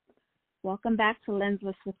Welcome back to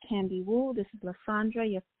Lensless with Khandie. This is Lysandra,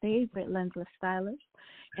 your favorite Lensless stylist,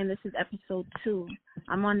 and this is episode 2.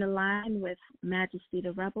 I'm on the line with Majesty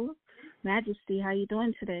the Rebel. Majesty, how you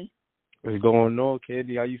doing today? What's going on,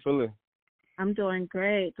 Khandie? How you feeling? I'm doing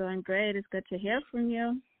great, It's good to hear from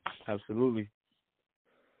you. Absolutely.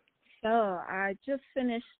 So I just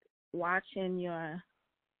finished watching your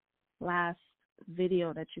last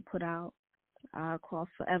video that you put out called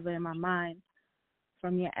Forever in My Mind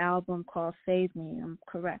from your album called Save Me. I'm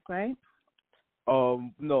correct, right?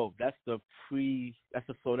 No, that's the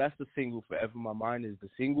single. Forever in My Mind is the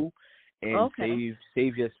single, and okay.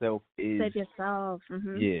 Save Yourself is Save Yourself.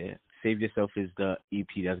 Mm-hmm. Yeah, Save Yourself is the EP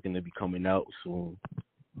that's gonna be coming out soon.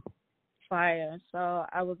 Fire. So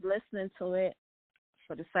I was listening to it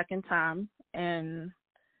for the second time, and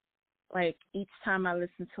like each time I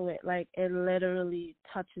listen to it, like it literally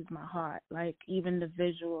touches my heart. Like even the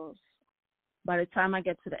visuals. By the time I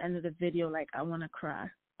get to the end of the video, like I want to cry.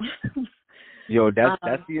 Yo, that's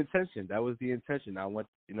the intention. That was the intention. I want,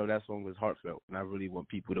 that song was heartfelt, and I really want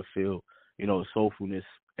people to feel, the soulfulness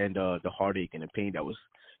and the heartache and the pain that was,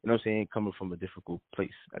 coming from a difficult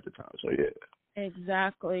place at the time. So yeah.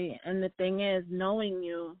 Exactly. And the thing is, knowing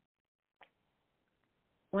you,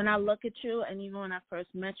 when I look at you, and even when I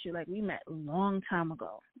first met you, like we met a long time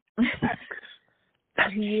ago.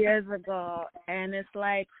 Years ago, and it's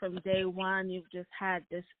like from day one you've just had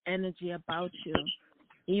this energy about you.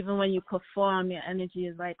 Even when you perform, your energy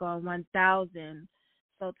is like on 1,000.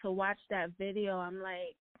 So to watch that video, I'm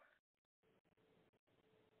like,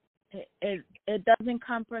 it doesn't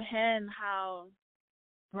comprehend how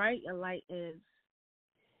bright your light is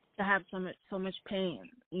to have so much pain,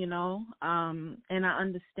 and I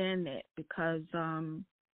understand it because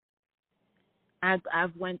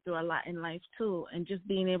I've went through a lot in life too, and just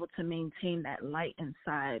being able to maintain that light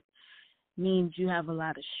inside means you have a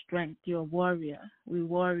lot of strength. You're a warrior. We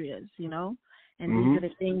warriors, and Mm-hmm. these are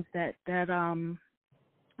the things that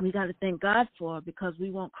we got to thank God for, because we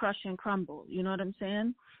won't crush and crumble. You know what I'm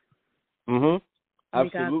saying? Mhm.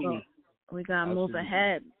 Absolutely. We gotta move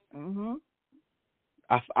ahead. Mhm.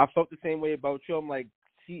 I felt the same way about you. I'm like,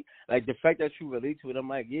 see, like the fact that you relate to it, I'm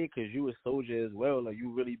like, yeah, because you a soldier as well. Like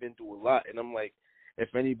you really been through a lot, and I'm like,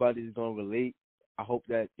 if anybody's gonna relate, I hope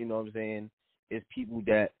that it's people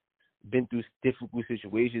that been through difficult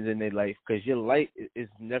situations in their life, because your light is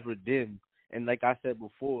never dim. And like I said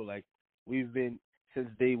before, like we've been since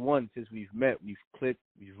day one, since we've met, we've clicked,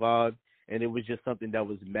 we've vibed, and it was just something that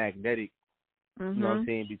was magnetic. Mhm. You know what I'm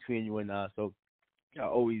saying, between you and I. So I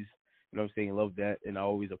always, love that, and I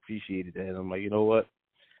always appreciated that. And I'm like, you know what?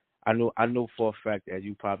 I know for a fact that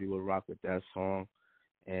you probably would rock with that song,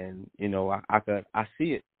 and I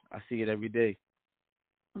see it. I see it every day.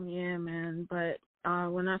 Yeah, man. But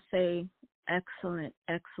when I say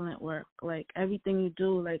excellent work, like everything you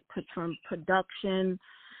do, like from production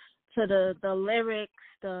to the lyrics,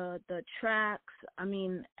 the tracks, I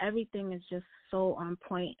mean, everything is just so on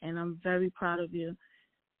point, and I'm very proud of you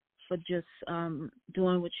for just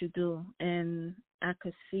doing what you do. And I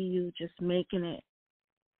could see you just making it.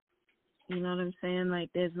 You know what I'm saying? Like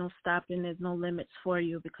there's no stopping, there's no limits for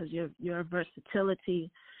you, because your versatility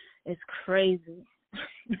is crazy.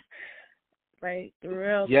 Like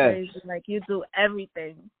real crazy. Like you do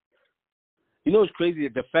everything. You know what's crazy?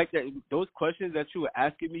 The fact that those questions that you were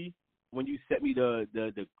asking me when you sent me the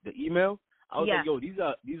email, I was like, yo,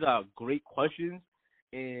 these are great questions,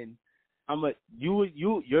 and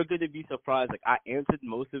you're gonna be surprised. Like I answered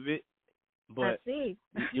most of it, but I see.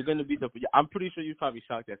 You're gonna be surprised. I'm pretty sure you're probably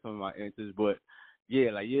shocked at some of my answers, but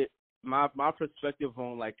my perspective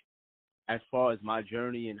on, like, as far as my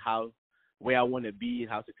journey and where I want to be and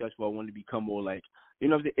how successful I want to become, or like,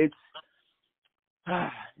 it's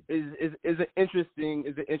an interesting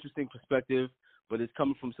perspective, but it's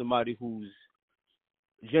coming from somebody who's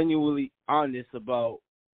genuinely honest about,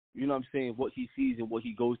 what he sees and what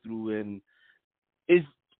he goes through, and it's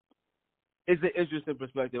an interesting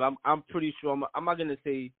perspective. I'm pretty sure I'm not gonna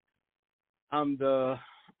say I'm the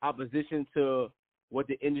opposition to what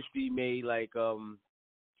the industry may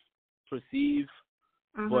perceive,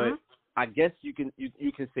 but I guess you can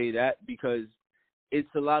say that, because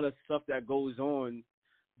it's a lot of stuff that goes on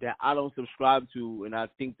that I don't subscribe to, and I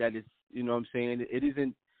think that it's, it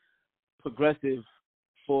isn't progressive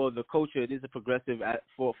for the culture. It isn't progressive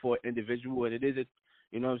for an individual, and it isn't,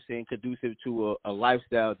 conducive to a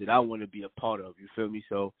lifestyle that I want to be a part of. You feel me?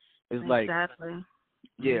 So it's exactly.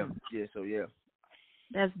 So yeah.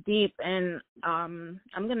 That's deep, and I'm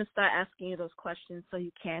going to start asking you those questions so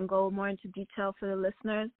you can go more into detail for the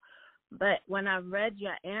listeners. But when I read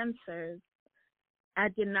your answers, I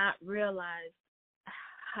did not realize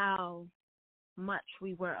how much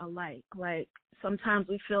we were alike. Like, sometimes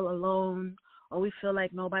we feel alone, or we feel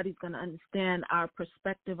like nobody's going to understand our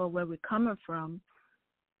perspective or where we're coming from.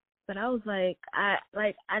 But I was like,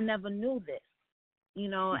 I never knew this, you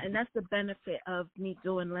know, and that's the benefit of me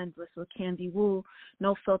doing Lensless with Khandie Woo.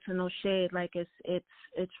 No filter, no shade. Like,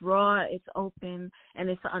 it's raw, it's open, and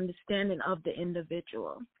it's an understanding of the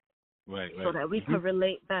individual. Right. So that we can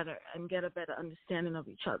relate better and get a better understanding of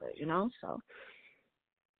each other, you know? So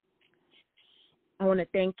I want to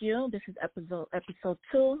thank you. This is episode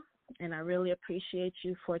 2, and I really appreciate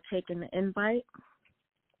you for taking the invite.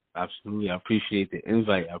 Absolutely. I appreciate the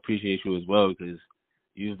invite. I appreciate you as well, because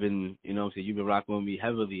you've been, you know what I'm saying, you've been rocking with me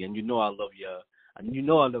heavily, and I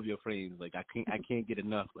love your frames. Like, I can't get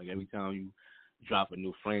enough. Like, every time you drop a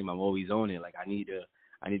new frame, I'm always on it. Like, I need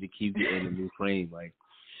to keep getting a new frame. Like,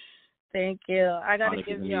 thank you. I got to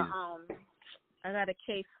give you I got a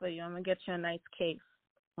case for you. I'm going to get you a nice case,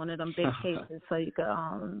 one of them big cases, so you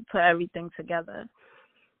can put everything together.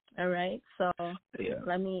 All right. So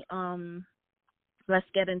let me let's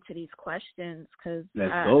get into these questions, because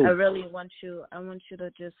I really want you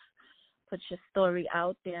to just put your story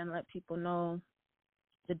out there and let people know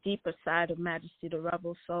the deeper side of Majesty the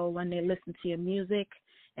Rebel. So when they listen to your music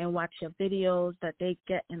and watch your videos, that they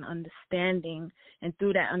get an understanding. And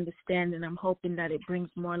through that understanding, I'm hoping that it brings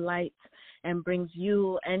more light and brings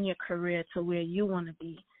you and your career to where you want to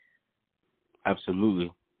be.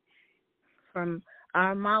 Absolutely. From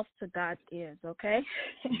our mouth to God's ears, okay?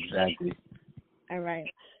 Exactly. All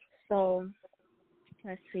right. So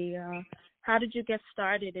let's see. How did you get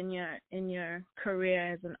started in your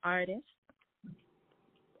career as an artist?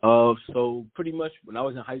 So pretty much when I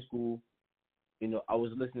was in high school, you know, I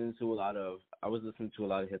was listening to a lot of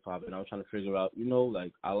hip hop, and I was trying to figure out, you know,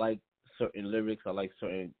 like, I like certain lyrics, I like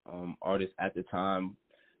certain artists at the time,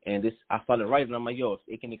 and I started writing. I'm like, yo, if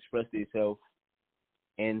they can express themselves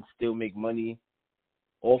and still make money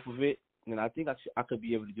off of it, then I think I could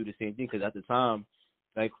be able to do the same thing. Because at the time,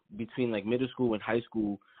 like, between like middle school and high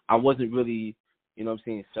school, I wasn't really, you know what I'm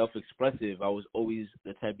saying, self-expressive. I was always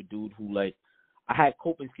the type of dude who, like, I had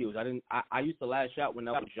coping skills. I used to lash out when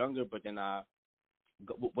I was younger, but then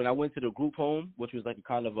when I went to the group home, which was like a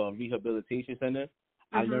kind of a rehabilitation center,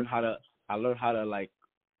 I learned how to like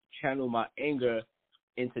channel my anger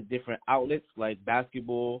into different outlets, like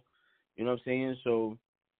basketball, you know what I'm saying? So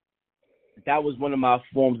that was one of my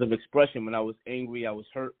forms of expression. When I was angry, I was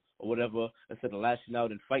hurt or whatever, instead of lashing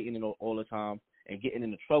out and fighting all the time and getting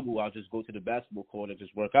into trouble, I'll just go to the basketball court and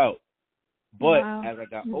just work out. But as I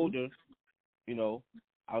got older, you know,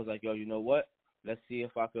 I was like, yo, you know what? Let's see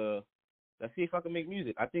if I could make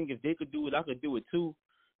music. I think if they could do it, I could do it too.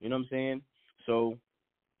 You know what I'm saying? So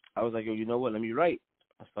I was like, yo, you know what? Let me write.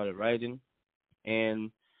 I started writing,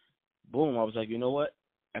 and boom, I was like, you know what?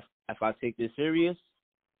 If I take this serious,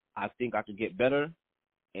 I think I could get better,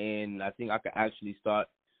 and I think I could actually start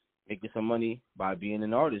making some money by being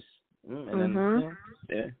an artist. And then,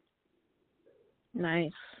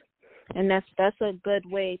 Nice. And that's a good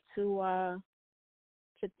way to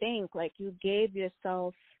think. Like, you gave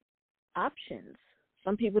yourself options.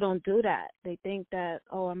 Some people don't do that. They think that,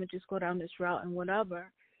 oh, I'm going to just go down this route and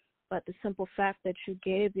whatever. But the simple fact that you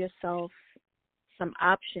gave yourself some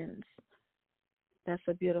options, that's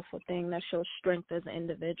a beautiful thing. That shows strength as an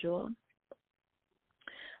individual.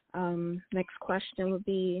 Next question would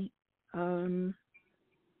be,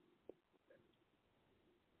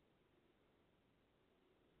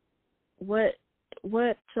 what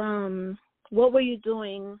were you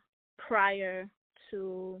doing prior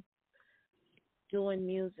to doing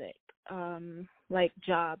music? Like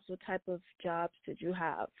jobs. What type of jobs did you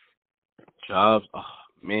have? Jobs? Oh,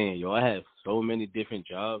 man, yo, I have so many different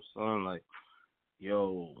jobs, son. Like,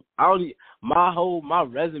 yo, my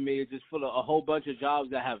resume is just full of a whole bunch of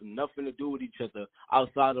jobs that have nothing to do with each other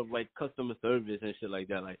outside of, like, customer service and shit like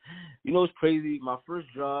that. Like, you know what's crazy? My first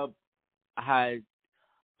job, I had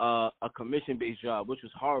a commission-based job, which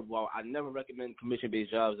was horrible. I never recommend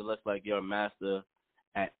commission-based jobs unless, like, you're a master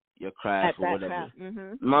at your craft or whatever. You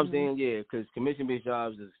know what I'm saying? Yeah, because commission-based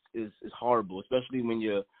jobs is horrible, especially when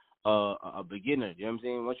you're a beginner. You know what I'm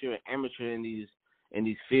saying? Once you're an amateur in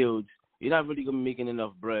these fields, you're not really gonna be making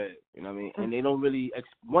enough bread. You know what I mean? And they don't really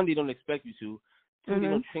one, they don't expect you to. Two, they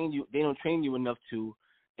don't train you. They don't train you enough to,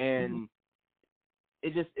 and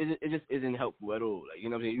it just isn't helpful at all. Like, you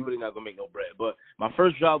know what I'm saying? You're really not gonna make no bread. But my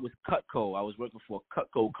first job was Cutco. I was working for a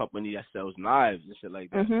Cutco company that sells knives and shit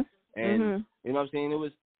like that. And you know what I'm saying?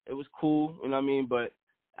 It was cool. You know what I mean? But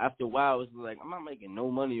after a while, it was like, I'm not making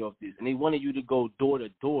no money off this. And they wanted you to go door to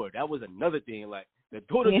door. That was another thing. Like, the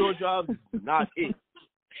door to door jobs is not it.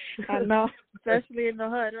 I know, especially in the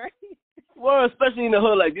hood, right? Well, especially in the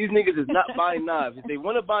hood, like these niggas is not buying knives. If they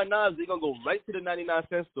want to buy knives, they're gonna go right to the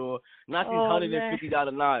 99-cent store, not these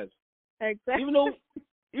 $150 knives. Exactly.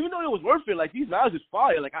 Even though it was worth it, like these knives is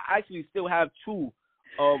fire. Like I actually still have two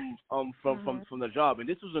from the job, and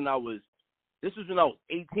this was when I was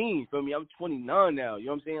 18. Feel me? I'm 29 now. You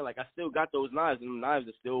know what I'm saying? Like I still got those knives, and the knives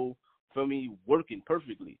are still, for me, working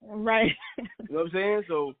perfectly. Right. You know what I'm saying?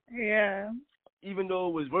 So yeah. Even though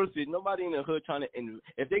it was worth it, nobody in the hood trying to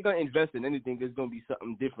if they're gonna invest in anything, there's gonna be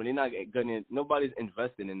something different. They're not gonna. Nobody's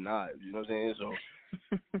investing in knives. You know what I'm saying?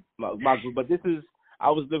 So, but this is. I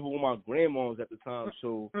was living with my grandmas at the time,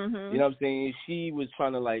 so you know what I'm saying. She was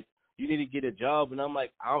trying to like, you need to get a job, and I'm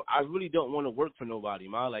like, I really don't want to work for nobody,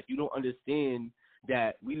 man. Like you don't understand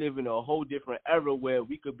that we live in a whole different era where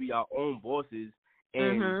we could be our own bosses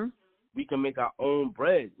and we can make our own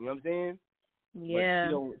bread. You know what I'm saying? Yeah.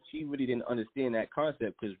 But she really didn't understand that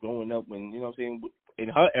concept because growing up, when, you know what I'm saying, in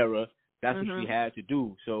her era, that's what she had to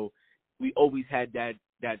do. So we always had that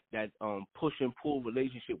push and pull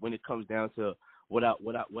relationship when it comes down to what I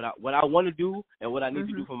want to do and what I need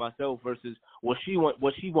to do for myself versus what she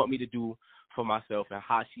want me to do for myself and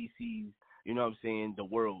how she sees, you know what I'm saying, the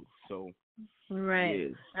world. So right.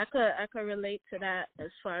 Yeah. I could relate to that as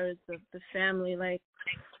far as the family. Like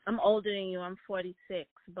I'm older than you. I'm 46,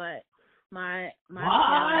 but my what?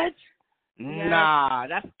 Parents, nah,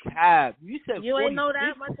 that's cap. You said you 46? ain't know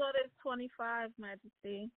that? My daughter is 25,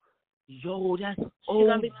 Majesty. Yo, that's She's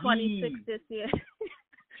gonna be 26 this year.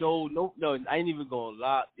 Yo, no, I ain't even gonna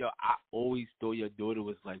lie. Yo, I always thought your daughter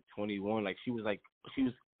was like 21. Like she was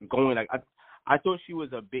going like I thought she was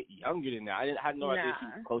a bit younger than that. I had no idea she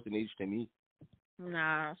was close in age to me.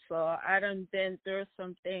 Nah, so I done been through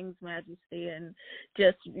some things, Majesty, and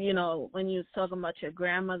just, when you was talking about your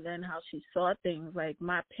grandmother and how she saw things, like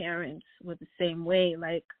my parents were the same way.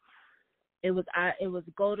 Like it was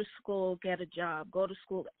go to school, get a job, go to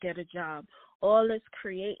school, get a job. All this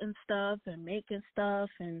creating stuff and making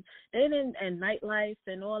stuff, and and nightlife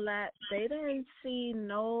and all that. They didn't see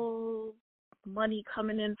no money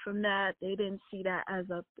coming in from that. They didn't see that as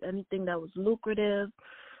anything that was lucrative.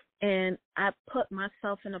 And I put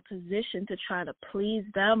myself in a position to try to please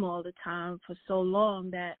them all the time for so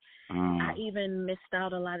long that I even missed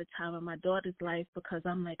out a lot of time in my daughter's life because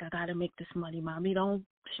I'm like, I got to make this money, Mommy.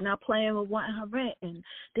 She's not playing with wanting her rent and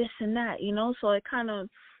this and that, So it kind of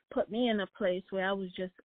put me in a place where I was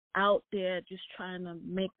just out there just trying to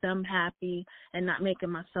make them happy and not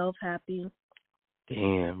making myself happy.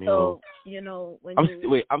 Damn, so, when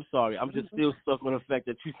wait, I'm sorry. I'm just still stuck on the fact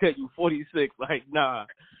that you said you 46. Like, nah.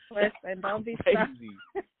 Listen, don't be crazy.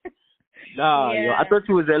 Nah, yeah. yo, I thought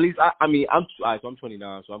you was at least. I'm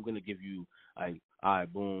 29, so I'm gonna give you like, all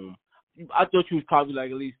right, boom. I thought you was probably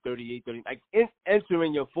like at least 38, 30, like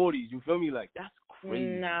entering your 40s. You feel me? Like that's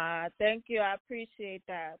crazy. Nah, thank you. I appreciate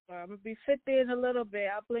that. But I'm gonna be 50 in a little bit.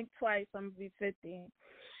 I'll blink twice. I'm gonna be 50.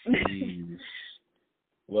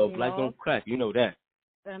 Well, black don't crack. You know that.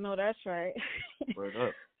 I know that's right. Word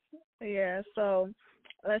up. Yeah. So,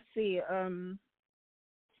 let's see.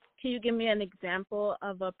 Can you give me an example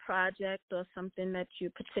of a project or something that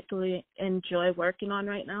you particularly enjoy working on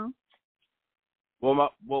right now? Well,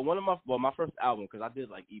 my first album, because I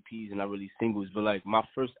did like EPs and I released singles, but like my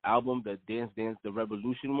first album, the Dance Dance the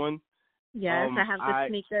Revolution one. Yes, I have the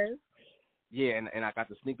sneakers. Yeah, and I got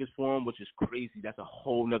the sneakers for him, which is crazy. That's a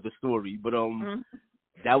whole nother story. But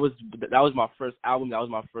that was my first album. That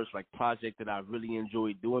was my first like project that I really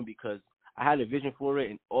enjoyed doing because I had a vision for it,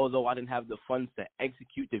 and although I didn't have the funds to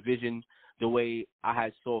execute the vision the way I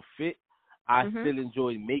had saw fit, I still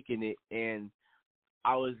enjoyed making it. And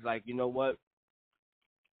I was like, you know what?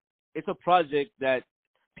 It's a project that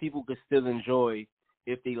people could still enjoy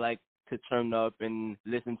if they like to turn up and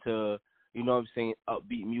listen to, you know what I'm saying,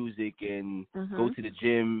 upbeat music and go to the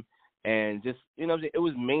gym and just, you know what I'm saying. It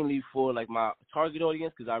was mainly for like my target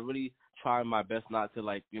audience because I really try my best not to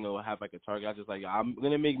like, have like a target. I just like, I'm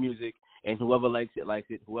going to make music and whoever likes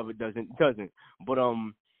it. Whoever doesn't. But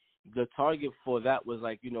the target for that was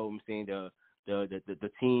like, you know what I'm saying, the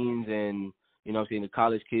teens and, you know what I'm saying, the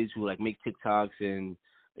college kids who like make TikToks and,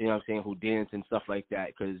 you know what I'm saying, who dance and stuff like that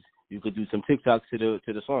because you could do some TikToks to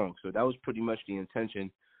the song. So that was pretty much the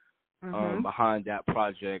intention behind that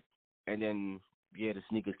project. And then, yeah, the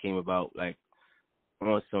sneakers came about like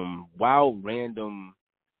on some wild random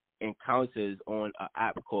encounters on an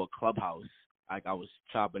app called Clubhouse. Like I was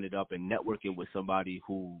chopping it up and networking with somebody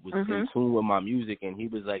who was in tune with my music, and he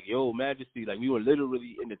was like, "Yo, Majesty," like we were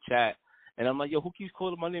literally in the chat, and I'm like, "Yo, who keeps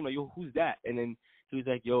calling my name? Like, yo, who's that?" And then he was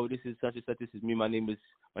like, "Yo, this is such and such. This is me. My name is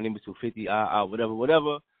 250.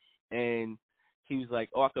 Whatever." And he was like,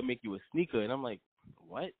 oh, I could make you a sneaker. And I'm like,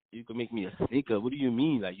 what? You can make me a sneaker? What do you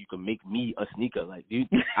mean? Like, you can make me a sneaker? Like, dude,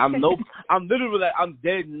 I'm literally like, I'm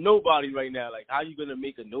dead nobody right now. Like, how you gonna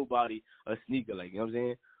make a nobody a sneaker? Like, you know what I'm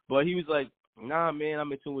saying? But he was like, nah, man,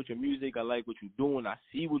 I'm in tune with your music. I like what you're doing. I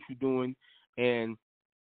see what you're doing. And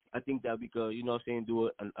I think that we could, you know what I'm saying, do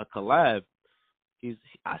a collab.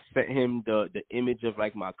 I sent him the image of,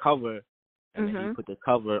 like, my cover. And then he put the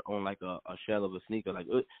cover on, like, a shell of a sneaker. Like,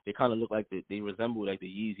 they kind of look like they resemble, like, the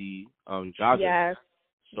Yeezy joggers. Yes.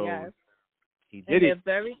 So yes. he did it.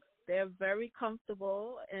 They're very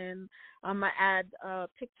comfortable, and I'm gonna add a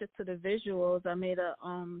picture to the visuals. I made a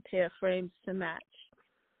pair of frames to match.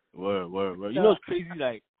 Word. So, you know, it's crazy.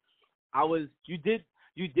 Like,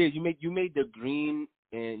 you made the green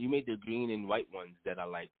and white ones that I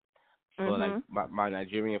like. For like my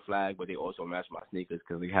Nigerian flag, but they also match my sneakers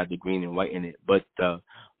because they had the green and white in it. But for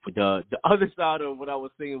the other side of what I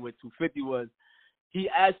was saying with 250 was, he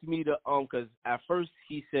asked me to because at first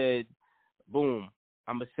he said, boom,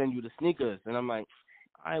 I'm gonna send you the sneakers, and I'm like,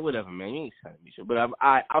 all right, whatever, man, you ain't sending me shit, but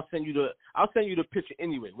I'll send you the picture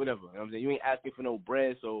anyway, whatever. You know what I'm saying? You ain't asking for no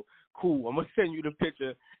bread, so cool. I'm gonna send you the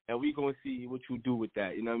picture, and we gonna see what you do with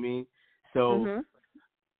that. You know what I mean? So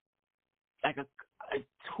like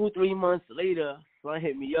 2-3 months later, son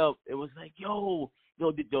hit me up. It was like, yo,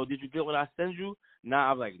 did you get what I sent you? Nah,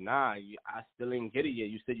 I was like, nah, I still ain't get it yet.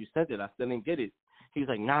 You said you sent it. I still ain't get it. He was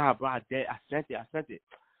like, nah, bro, I sent it.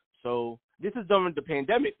 So this is during the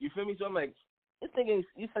pandemic. You feel me? So I'm like, this thing is,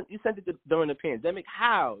 you sent it during the pandemic.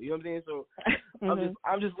 How? You know what I'm saying? So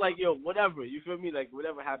I'm just like, yo, whatever. You feel me? Like,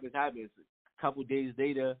 whatever happens. A couple days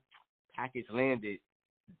later, package landed.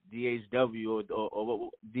 DHW or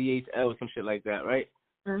DHL, some shit like that, right?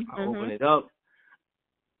 I open it up,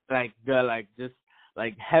 like just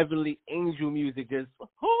like heavenly angel music, just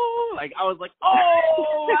like I was like,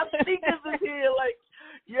 oh, I think this is here, like,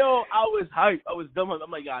 yo, I was hyped, I was dumb, I'm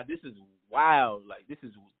like, God, this is wild, like this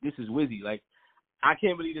is Wizzy, like I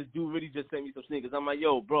can't believe this dude really just sent me some sneakers. I'm like,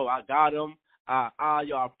 yo, bro, I got them.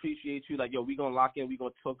 Yo, I appreciate you. Like, yo, we gonna lock in. We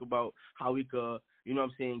gonna talk about how we could, you know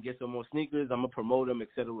what I'm saying, get some more sneakers. I'm gonna promote them, et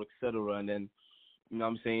cetera, et cetera. And then, you know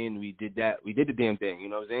what I'm saying, we did that. We did the damn thing. You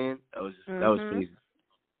know what I'm saying? That was crazy.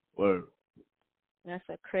 Word. That's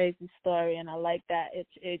a crazy story, and I like that.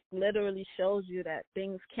 It literally shows you that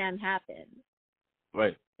things can happen.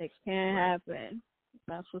 Right. It can happen.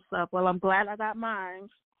 That's what's up. Well, I'm glad I got mine.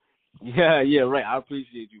 Yeah, right. I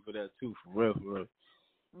appreciate you for that too, for real.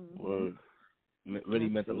 Word. Really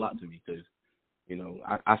meant a lot to me because, you know,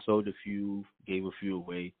 I sold a few, gave a few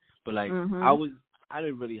away, but like I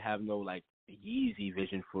didn't really have no like Yeezy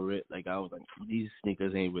vision for it. Like I was like, these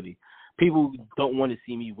sneakers ain't really. People don't want to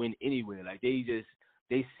see me win anyway. Like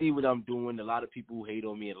they see what I'm doing. A lot of people hate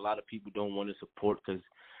on me, and a lot of people don't want to support because,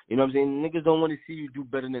 you know what I'm saying, niggas don't want to see you do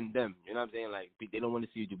better than them. You know what I'm saying? Like they don't want to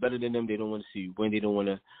see you do better than them. They don't want to see you win. They don't want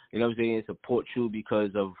to, you know what I'm saying, support you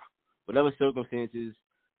because of whatever circumstances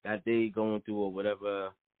that they going through or whatever,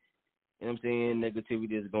 you know what I'm saying,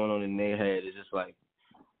 negativity is going on in their head. It's just like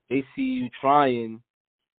they see you trying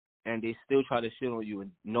and they still try to shit on you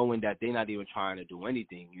and knowing that they're not even trying to do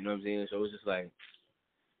anything. You know what I'm saying? So it's just like,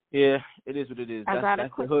 yeah, it is what it is. I got a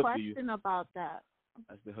quick question about that.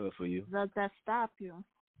 That's the hood for you. Does that stop you?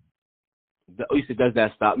 You said, does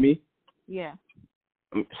that stop me? Yeah.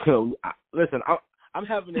 So, listen, I'm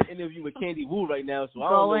having an interview with Khandie Wu right now, so I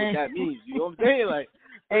don't know what that means. You know what I'm saying? Like,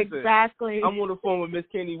 listen, exactly. I'm on the phone with Miss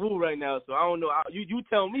Khandie Wu right now, so I don't know. You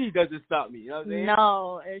tell me, does it stop me? You know what I'm saying?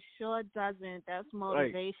 No, it sure doesn't. That's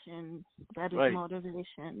motivation. Right. That is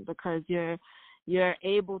motivation because you're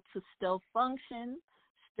able to still function,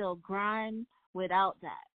 still grind without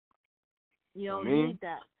that. You don't need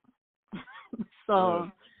that. So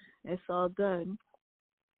it's all good.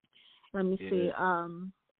 Let me see.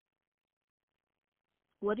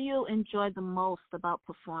 What do you enjoy the most about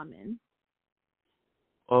performing?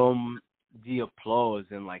 The applause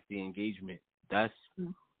and like the engagement. That's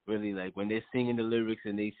really like when they're singing the lyrics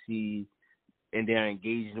and they see and they're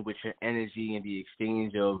engaging with your energy and the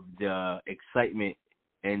exchange of the excitement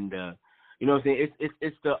and you know what I'm saying?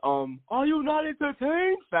 It's the are you not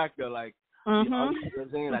entertained factor, like you know what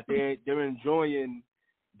I'm saying? Like they're enjoying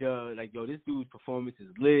the like, yo, this dude's performance is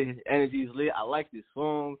lit, his energy is lit, I like this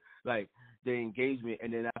song, like the engagement,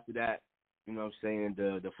 and then after that, you know what I'm saying,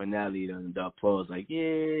 the finale, the applause, like,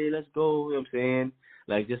 yeah, let's go, you know what I'm saying?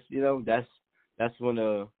 Like just, you know, that's one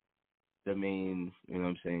of the main, you know what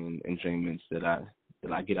I'm saying, enjoyments that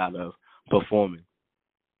I get out of performing.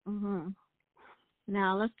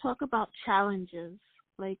 Now let's talk about challenges.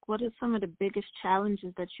 Like, what are some of the biggest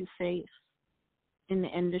challenges that you face in the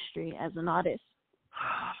industry as an artist?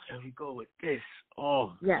 Here we go with this.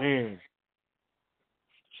 Oh, Yes. man.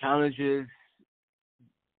 Challenges.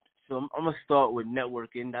 So I'm going to start with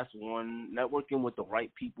networking. That's one. Networking with the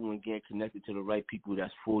right people and getting connected to the right people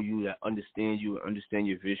that's for you, that understand you and understand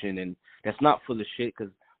your vision, and that's not full of shit,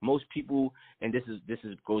 because most people, and this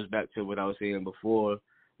goes back to what I was saying before,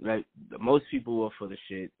 like most people are full of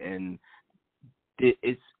shit, and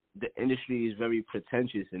it's the industry is very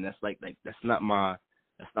pretentious, and that's like that's not my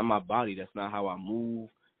body. That's not how I move,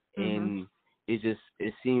 and it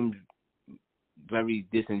seems very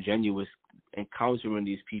disingenuous encountering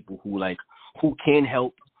these people who can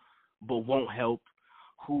help but won't help,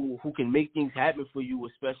 who can make things happen for you,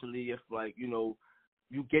 especially if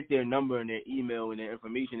you get their number and their email and their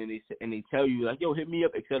information, and they tell you like, yo, hit me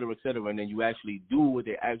up, et cetera, and then you actually do what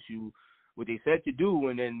they ask you, what they said to do,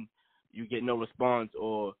 and then you get no response,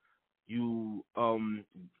 or you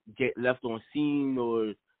get left on scene,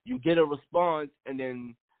 or you get a response and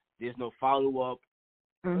then there's no follow up.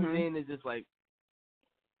 I'm saying it's just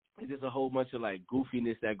a whole bunch of like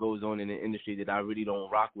goofiness that goes on in the industry that I really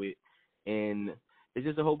don't rock with, and it's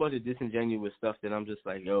just a whole bunch of disingenuous stuff that I'm just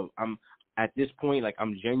like, yo, I'm at this point, like,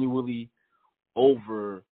 I'm genuinely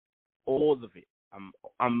over all of it.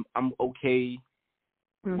 I'm okay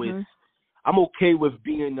with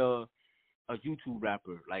being a YouTube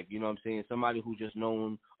rapper, like, you know what I'm saying, somebody who's just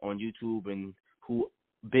known on YouTube and who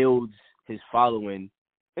builds his following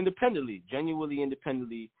independently, genuinely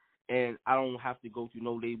independently, and I don't have to go through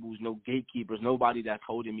no labels, no gatekeepers, nobody that's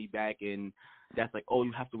holding me back, and that's like, oh,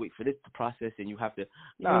 you have to wait for this to process, and you have to,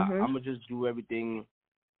 I'm going to just do everything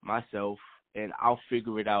myself, and I'll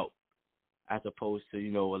figure it out, as opposed to,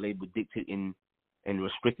 a label dictating and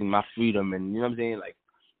restricting my freedom, and, you know what I'm saying, like,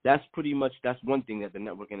 that's one thing, that the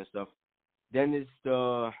networking and stuff. Then it's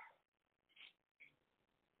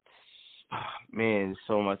man,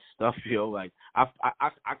 so much stuff, yo. Like, I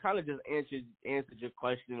kind of just answered your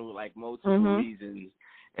question with like multiple reasons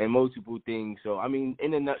and multiple things. So I mean,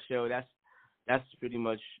 in a nutshell, that's pretty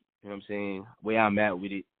much, you know what I'm saying, where I'm at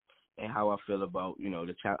with it and how I feel about,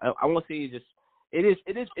 the challenge. I won't say it is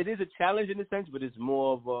a challenge in a sense, but it's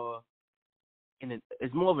more of a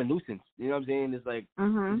nuisance. You know what I'm saying? It's like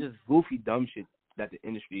it's just goofy, dumb shit that the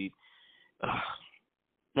industry.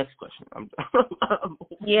 Next question.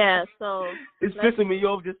 Yeah, so it's pissing me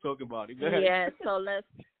off just talking about it. Go ahead. Yeah, so let's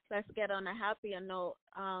get on a happier note.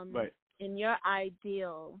 Right. In your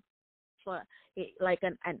ideal, like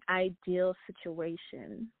an ideal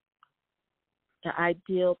situation, the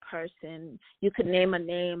ideal person, you could name a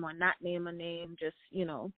name or not name a name, just,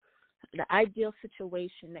 the ideal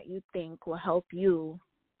situation that you think will help you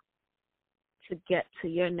to get to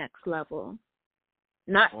your next level.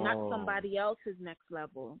 Not somebody else's next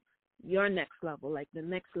level, your next level, like the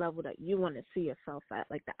next level that you want to see yourself at,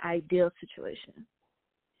 like the ideal situation.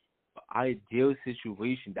 Ideal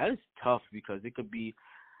situation, that is tough, because it could be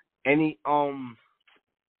anybody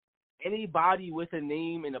with a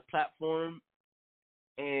name and a platform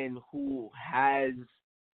and who has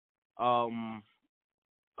a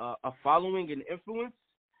following and influence.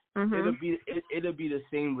 It'll be the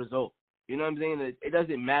same result. You know what I'm saying? It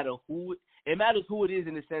doesn't matter who. It matters who it is,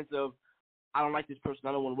 in the sense of, I don't like this person,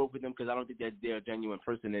 I don't want to work with them because I don't think that they're a genuine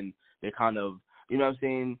person, and they're kind of, you know what I'm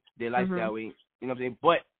saying, their lifestyle ain't, you know what I'm saying.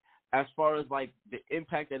 But as far as like the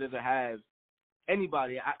impact that it'll have,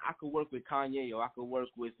 anybody, I could work with Khandie, or I could work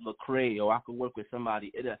with Lecrae, or I could work with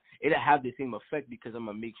somebody. It'll have the same effect, because I'm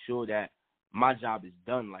gonna make sure that my job is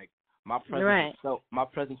done. Like, my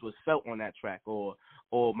presence was felt on that track, or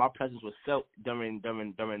my presence was felt during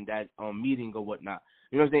that meeting or whatnot.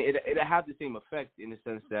 You know what I'm saying? It'll have the same effect, in the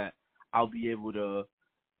sense that I'll be able to,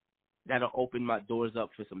 that'll open my doors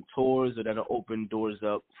up for some tours, or that'll open doors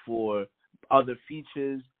up for other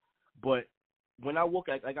features. But when I walk,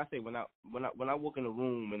 like I say, when I walk in a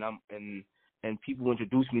room and people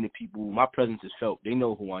introduce me to people, my presence is felt. They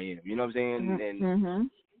know who I am. You know what I'm saying? And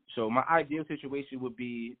so my ideal situation would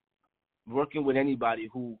be working with anybody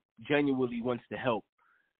who genuinely wants to help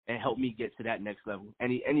and help me get to that next level.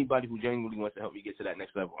 Anybody who genuinely wants to help me get to that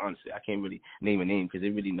next level. Honestly, I can't really name a name, because it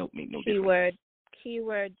really make no difference.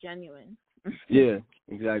 Keyword genuine. Yeah,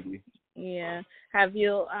 exactly. Yeah. Have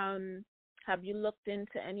you looked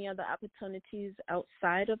into any other opportunities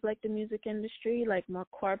outside of like the music industry, like more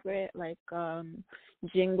corporate, like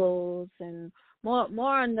jingles and more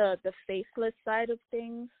on the faceless side of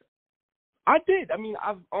things? I did. I mean,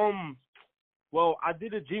 I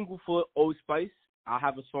did a jingle for Old Spice. I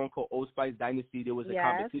have a song called Old Spice Dynasty. There was a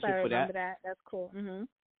competition for that. That. That's cool. You know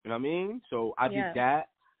what I mean? So I did that.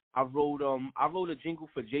 I wrote a jingle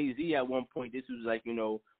for Jay-Z at one point. This was like,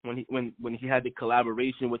 when he had the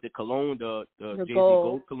collaboration with the cologne, the Jay-Z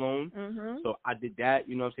Gold cologne. Mm-hmm. So I did that,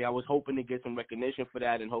 you know what I'm saying? I was hoping to get some recognition for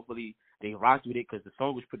that, and hopefully they rocked with it because the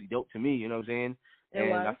song was pretty dope to me, you know what I'm saying?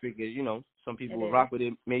 And I figured, some people would rock with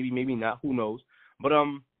it, maybe not, who knows. But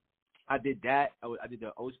I did that. I did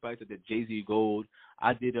the Old Spice, I did Jay-Z Gold.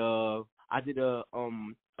 I did a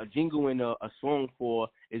jingle and a song for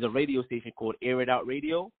is a radio station called Air It Out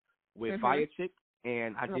Radio with Fire Chick,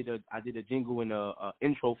 and I did a jingle and a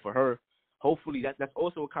intro for her. Hopefully that's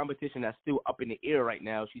also a competition that's still up in the air right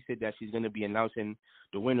now. She said that she's going to be announcing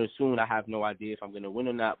the winner soon. I have no idea if I'm going to win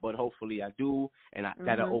or not, but hopefully I do, and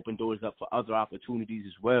that'll open doors up for other opportunities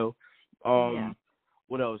as well.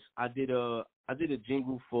 What else? I did a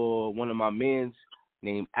jingle for one of my mans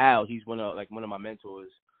named Al. He's one of my mentors.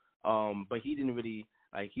 But he didn't really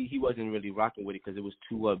he wasn't really rocking with it because it was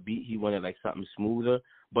too upbeat. He wanted something smoother.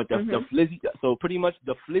 But the Flizzy, so pretty much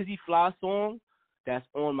the Flizzy Fly song that's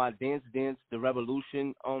on my Dance Dance The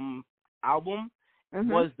Revolution album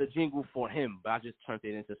was the jingle for him, but I just turned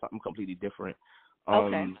it into something completely different.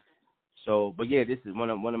 So, but yeah, this is one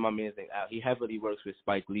of my mans named Al. He heavily works with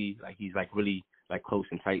Spike Lee. He's really close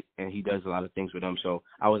and tight, and he does a lot of things with him. So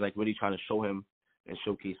I was really trying to show him and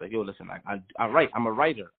showcase yo, listen, I write. I'm a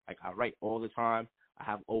writer. I write all the time. I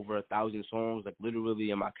have over 1,000 songs, literally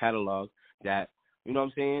in my catalog that, you know what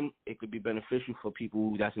I'm saying, it could be beneficial for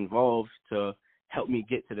people that's involved to help me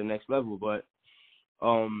get to the next level. But,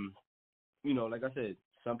 like I said,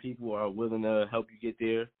 some people are willing to help you get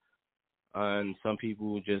there, and some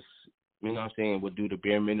people just, you know what I'm saying, would do the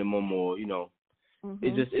bare minimum, or, it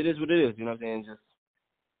is what it is, you know what I'm saying, just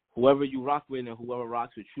whoever you rock with and whoever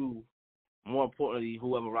rocks with you, more importantly,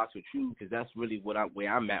 whoever rocks with you, because that's really where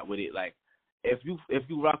I'm at with it. If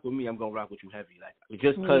you rock with me, I'm gonna rock with you heavy.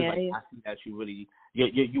 Just because I see that you really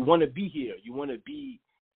you want to be here. You want to be.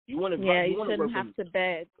 You shouldn't have to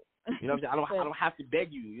beg. You know what I'm saying? I don't have to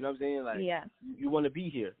beg you. You know what I'm saying? You want to be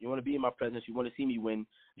here. You want to be in my presence. You want to see me win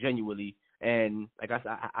genuinely. And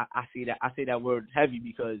I say that word heavy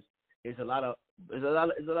because there's a lot of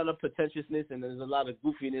pretentiousness, and there's a lot of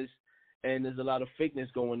goofiness, and there's a lot of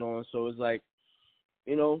fakeness going on. So it's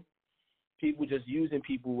people just using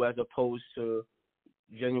people as opposed to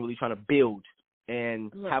genuinely trying to build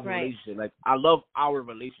and have a relationship. I love our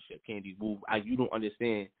relationship, Khandie. You don't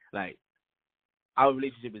understand. Our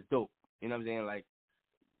relationship is dope. You know what I'm saying?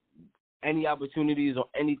 Any opportunities or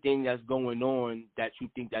anything that's going on that you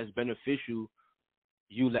think that's beneficial,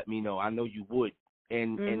 you let me know. I know you would,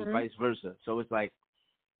 and vice versa. So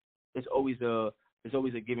it's always a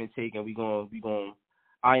give and take, and we gonna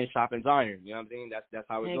iron sharpens iron. You know what I'm saying? That's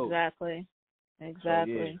how it goes. Exactly. So,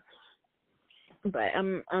 yeah. But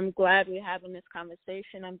I'm glad we're having this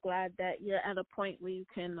conversation. I'm glad that you're at a point where you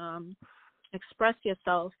can express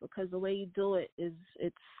yourself, because the way you do it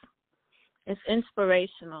it's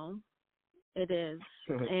inspirational. It is.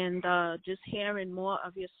 And just hearing more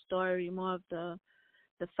of your story, more of the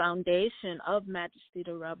foundation of Majesty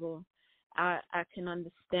the Rebel, I can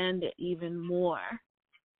understand it even more.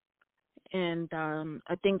 And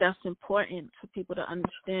I think that's important for people to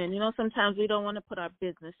understand. Sometimes we don't want to put our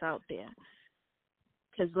business out there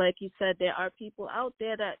because, like you said, there are people out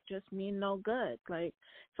there that just mean no good. It's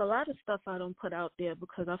a lot of stuff I don't put out there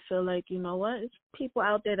because I feel like, you know what, it's people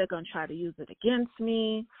out there that are going to try to use it against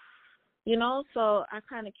me, So I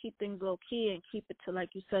kind of keep things low-key and keep it to,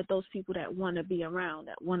 like you said, those people that want to be around,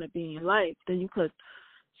 that want to be in your life. Then you could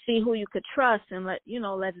see who you could trust and let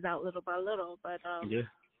it out little by little. But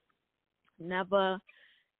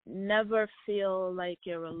Never feel like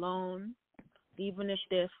you're alone. Even if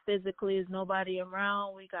there physically is nobody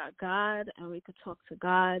around, we got God, and we could talk to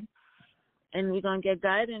God, and we're going to get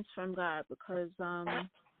guidance from God, because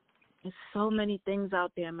there's so many things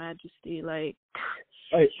out there, Majesty. I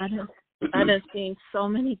done seen so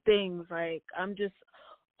many things. I'm just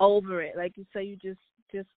over it. Like you say, you just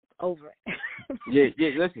over it. yeah,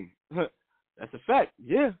 listen. That's a fact.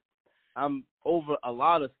 Yeah. I'm over a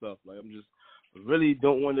lot of stuff. I'm just really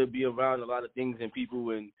don't want to be around a lot of things and people,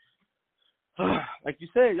 and like you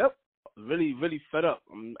said, really, really fed up.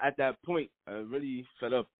 I'm at that point. I'm really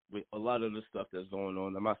fed up with a lot of the stuff that's going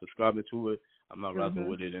on. I'm not subscribing to it. I'm not rocking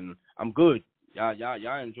with it, and I'm good. Y'all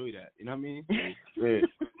enjoy that. You know what I mean? Yeah.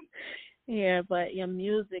 Yeah, but your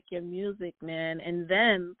music, man. And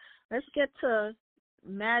then let's get to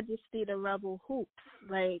Majesty the Rebel Hoops.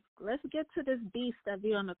 Let's get to this beast that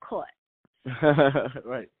be on the court.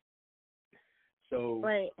 Right. So,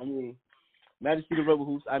 Majesty the Rebel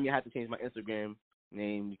Hoops, I had to change my Instagram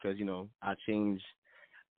name because, I changed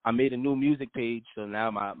I made a new music page, so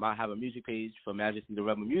now I have a music page for Majesty the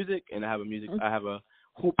Rebel Music, and I have a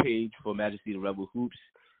hoop page for Majesty the Rebel Hoops.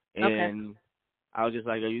 And I was just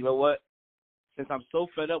like, you know what? Since I'm so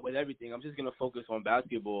fed up with everything, I'm just gonna focus on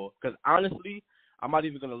basketball. Because honestly, I'm not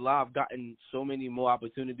even gonna lie, I've gotten so many more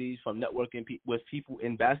opportunities from networking with people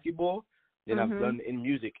in basketball than I've done in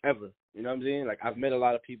music ever. You know what I'm saying? Like, I've met a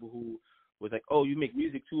lot of people who was like, oh, you make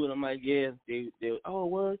music too? And I'm like, yeah. They oh,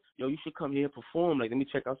 what? Yo, you should come here and perform. Like, let me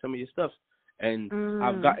check out some of your stuff. And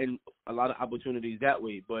I've gotten a lot of opportunities that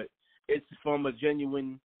way. But it's from a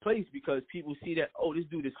genuine place because people see that, oh, this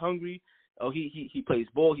dude is hungry. Oh, he plays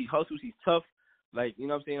ball. He hustles. He's tough. Like, you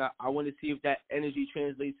know what I'm saying? I want to see if that energy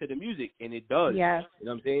translates to the music, and it does. Yes. You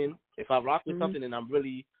know what I'm saying? If I rock with something and I'm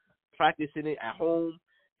really practicing it at home,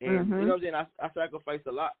 and you know what I'm saying, I sacrifice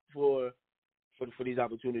a lot for these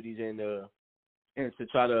opportunities and to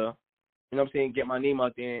try to, you know what I'm saying, get my name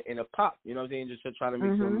out there in a pop. You know what I'm saying? Just to try to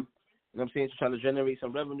make some, you know what I'm saying, to try to generate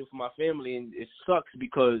some revenue for my family. And it sucks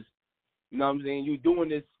because, you know what I'm saying, you're doing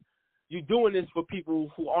this for people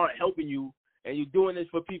who aren't helping you, and you're doing this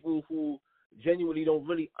for people who genuinely don't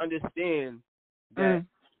really understand that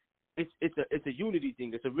it's a unity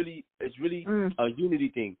thing. It's really a unity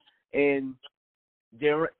thing, and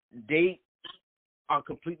they are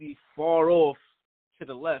completely far off to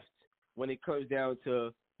the left when it comes down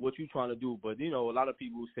to what you're trying to do. But you know, a lot of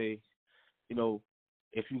people say, you know,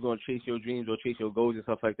 if you're gonna chase your dreams or chase your goals and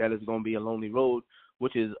stuff like that, it's gonna be a lonely road,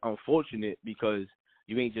 which is unfortunate because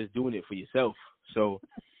you ain't just doing it for yourself. So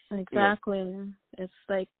exactly, you know, it's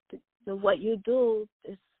like what you do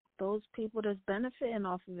is those people that's benefiting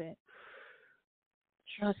off of it.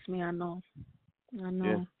 Trust me, I know.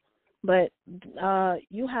 Yeah. But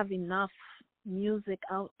you have enough music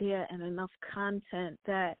out there and enough content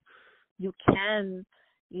that you can,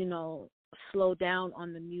 you know, slow down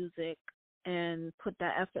on the music and put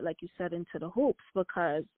that effort, like you said, into the hoops,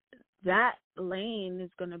 because that lane is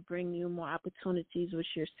going to bring you more opportunities, which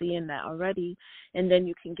you're seeing that already, and then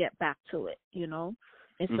you can get back to it, you know.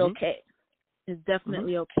 It's okay. It's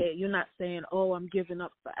definitely okay. You're not saying, oh, I'm giving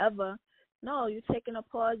up forever. No, you're taking a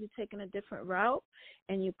pause, you're taking a different route,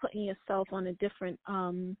 and you're putting yourself on a different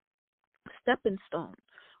stepping stone,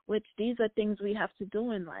 which these are things we have to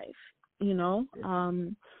do in life, you know.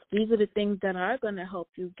 These are the things that are going to help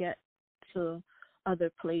you get to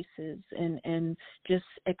other places and just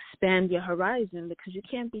expand your horizon, because you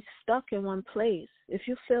can't be stuck in one place. If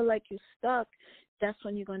you feel like you're stuck, that's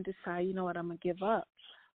when you're going to decide, you know what, I'm going to give up.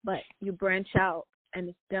 But you branch out, and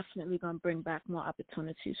it's definitely going to bring back more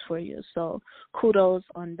opportunities for you. So kudos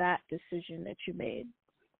on that decision that you made.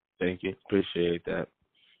 Thank you. Appreciate that.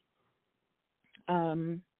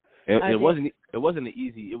 It wasn't an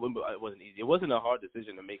easy. It wasn't easy. It wasn't a hard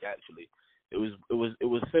decision to make, actually. It was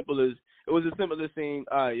as simple as saying,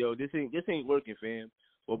 all right, yo, this ain't working, fam.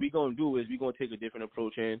 What we gonna do is we gonna take a different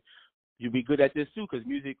approach, and you'll be good at this too, because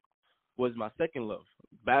music was my second love.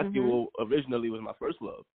 Basketball originally was my first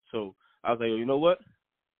love. So I was like, yo, you know what?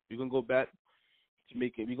 We're gonna go back to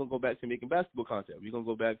making basketball content. We're gonna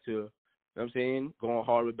go back to, you know what I'm saying, going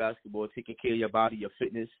hard with basketball, taking care of your body, your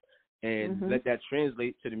fitness, and let that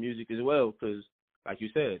translate to the music as well. Because, like you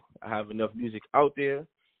said, I have enough music out there.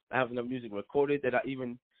 I have enough music recorded that I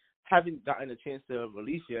even haven't gotten a chance to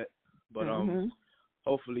release yet. But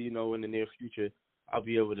hopefully, you know, in the near future, I'll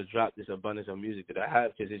be able to drop this abundance of music that I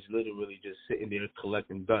have, because it's literally just sitting there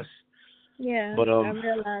collecting dust. Yeah, but I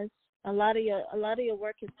realize a lot of your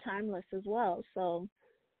work is timeless as well. So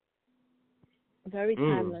very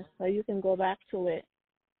timeless. So you can go back to it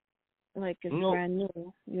like it's brand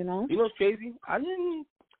new. You know. You know what's crazy? I mean,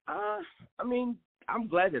 I'm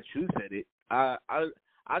glad that you said it. I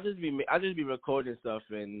just be recording stuff,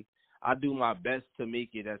 and I do my best to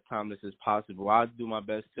make it as timeless as possible. I do my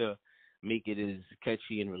best to make it as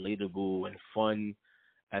catchy and relatable and fun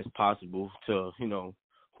as possible to, you know,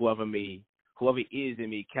 whoever is and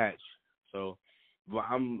may catch. So, well,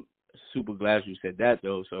 I'm super glad you said that,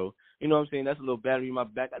 though. So, you know what I'm saying? That's a little battery in my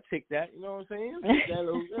back. I take that. You know what I'm saying? You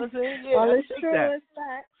know what I'm saying? Yeah, all is take true that. is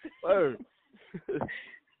facts. Word.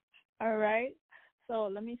 All right. So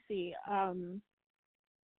let me see.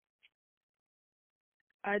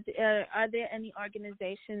 Are there any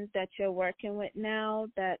organizations that you're working with now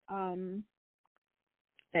that you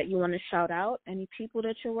want to shout out? Any people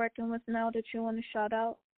that you're working with now that you want to shout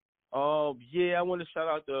out? Yeah, I want to shout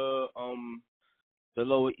out the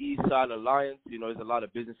Lower East Side Alliance. You know, there's a lot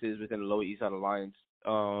of businesses within the Lower East Side Alliance.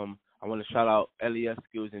 I want to shout out LES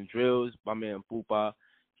Skills and Drills. My man Pupa,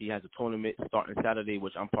 he has a tournament starting Saturday,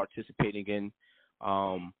 which I'm participating in.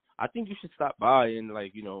 I think you should stop by and,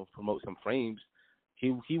 like, you know, promote some frames.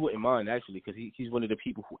 he wouldn't mind actually, because he's one of the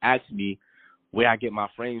people who asked me where I get my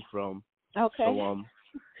frames from. Okay. So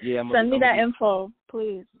yeah, send me that info,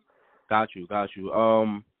 please. Got you.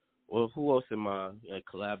 Well, who else am I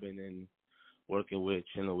collabing and working with,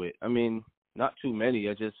 chilling with? I mean, not too many.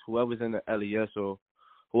 I just whoever's in the LES or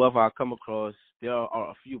whoever I come across. There are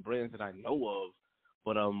a few brands that I know of,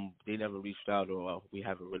 but they never reached out, or we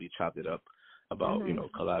haven't really chopped it up about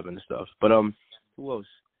collabing and stuff. But who else?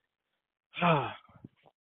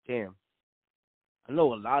 Damn, I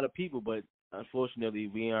know a lot of people, but unfortunately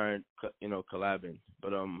we aren't collabing.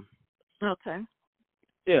 But Okay.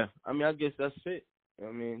 Yeah, I mean, I guess that's it.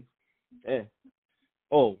 I mean, yeah.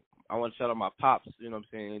 Oh, I want to shout out my pops, you know what I'm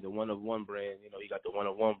saying, the One of One brand. You know, he got the One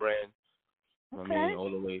of One brand. Okay. I mean,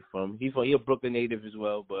 all the way from he's a Brooklyn native as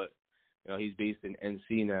well, but he's based in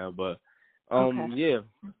NC now. But yeah,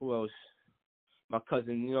 who else? My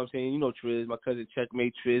cousin, you know what I'm saying, Triz, my cousin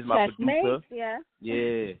Checkmate Triz, my producer. Yeah. Yeah.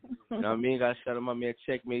 You know what I mean? Gotta shout out my man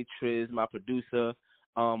Checkmate Triz, my producer.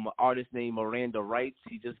 An artist named Miranda Wrights.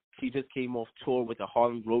 He just came off tour with the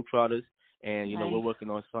Harlem Globetrotters, and we're working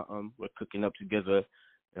on something. We're cooking up together.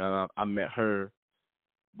 I met her,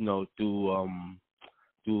 through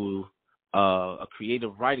a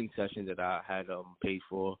creative writing session that I had paid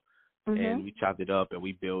for, and we chopped it up and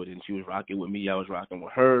we built. And she was rocking with me. I was rocking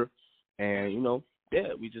with her, and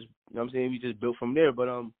we just we just built from there. But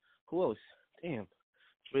who else? Damn,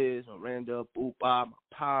 Triz, Miranda, Boop, Bob, my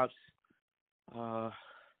pops. My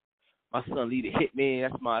son Lee the Hitman,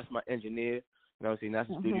 that's my engineer. You know what I'm saying? That's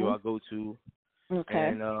the studio I go to. Okay.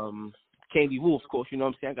 And Khandie Wu, of course, you know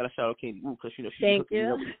what I'm saying? I gotta shout out Khandie Wu because she's hooking me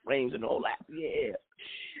up with the frames and all that. Yeah.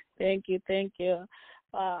 Thank you.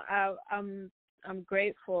 I'm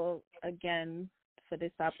grateful again for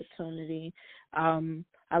this opportunity.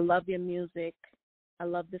 I love your music. I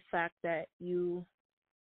love the fact that you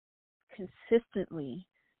consistently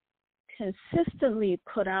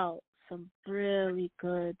put out some really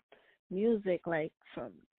good music, like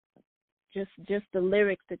from just the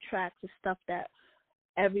lyrics, the tracks, the stuff that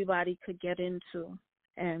everybody could get into.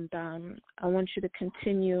 And I want you to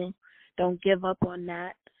continue. Don't give up on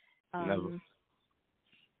that. Never.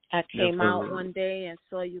 I came out one day and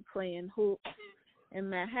saw you playing hoops in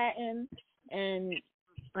Manhattan, and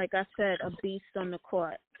like I said, a beast on the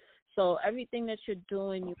court. So everything that you're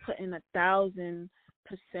doing, you put in 1,000%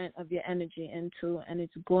 of your energy into, and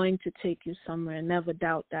it's going to take you somewhere. Never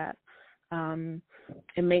doubt that.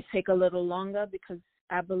 It may take a little longer because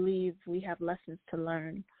I believe we have lessons to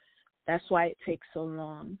learn. That's why it takes so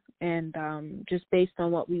long. And just based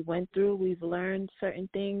on what we went through, we've learned certain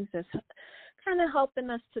things that's kind of helping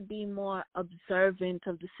us to be more observant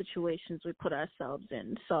of the situations we put ourselves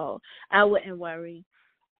in. So I wouldn't worry.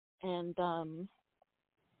 And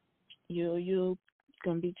you're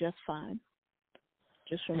going to be just fine.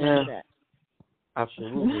 Just remember that.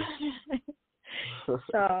 Absolutely.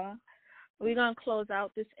 So we're going to close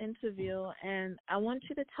out this interview, and I want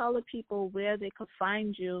you to tell the people where they could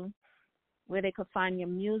find you, where they could find your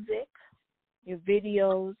music, your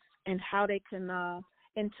videos, and how they can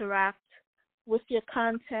interact with your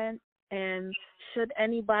content. And should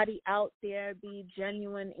anybody out there be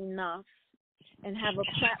genuine enough and have a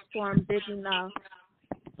platform big enough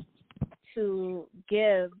to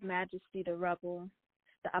give Majesty the Rebel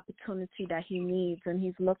the opportunity that he needs and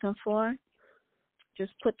he's looking for,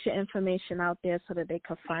 just put your information out there so that they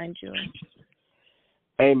can find you.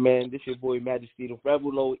 Hey, man, this your boy Majesty, the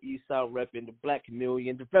Rebel, Lower East Side repping, the Black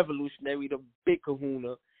Chameleon, the Revolutionary, the Big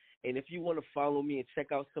Kahuna. And if you want to follow me and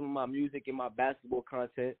check out some of my music and my basketball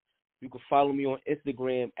content, you can follow me on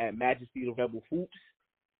Instagram at Majesty the Rebel Hoops,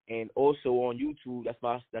 and also on YouTube. That's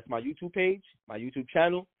my YouTube page, my YouTube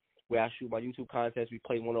channel, where I shoot my YouTube content. We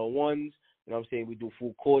play one-on-ones. You know what I'm saying? We do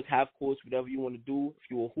full courts, half courts, whatever you want to do. If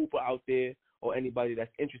you're a hooper out there or anybody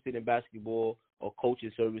that's interested in basketball or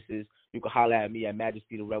coaching services, you can holler at me at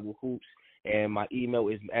Majesty the Rebel Hoops. And my email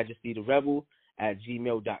is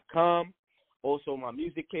majestytherebel@gmail.com. Also, my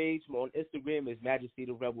music page on Instagram is Majesty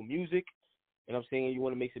the Rebel Music. You know what I'm saying? You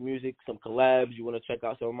want to make some music, some collabs, you want to check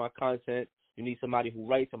out some of my content, you need somebody who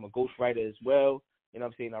writes. I'm a ghostwriter as well. You know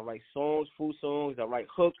what I'm saying? I write songs, full songs, I write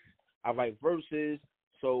hooks, I write verses.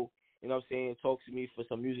 So, you know what I'm saying, talk to me for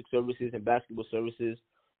some music services and basketball services.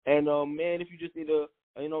 And, man, if you just need a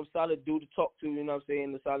solid dude to talk to, you know what I'm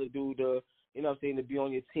saying, a solid dude to, you know what I'm saying, to be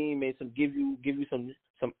on your team and give you some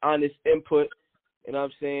honest input, you know what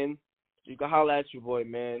I'm saying, you can holler at your boy,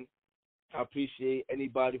 man. I appreciate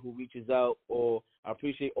anybody who reaches out, or I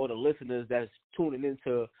appreciate all the listeners that's tuning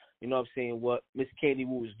into, you know what I'm saying, what Miss Khandie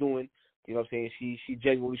Wu is doing. You know what I'm saying? She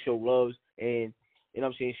genuinely show loves, and, you know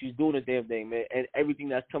what I'm saying, she's doing the damn thing, man. And everything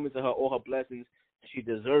that's coming to her, all her blessings, she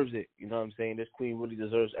deserves it. You know what I'm saying? This queen really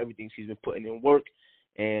deserves everything. She's been putting in work,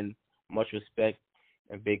 and much respect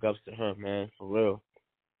and big ups to her, man, for real.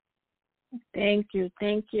 Thank you.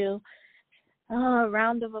 Oh, a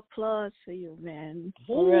round of applause for you, man.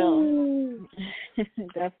 For real.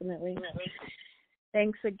 Definitely.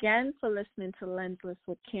 Thanks again for listening to Lensless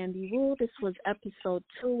with Khandie Woo. This was episode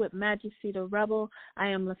 2 with Majesty the Rebel. I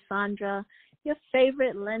am Lysandra, your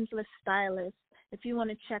favorite lensless stylist. If you want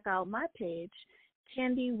to check out my page,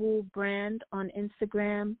 Khandie Woo Brand on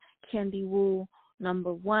Instagram, Khandie Woo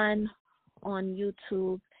 #1 on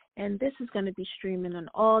YouTube, and this is going to be streaming on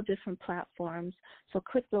all different platforms. So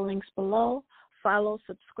click the links below, follow,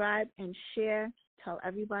 subscribe, and share. Tell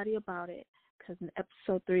everybody about it, because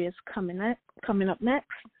episode 3 is coming up next,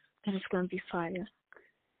 and it's going to be fire.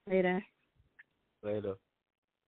 Later.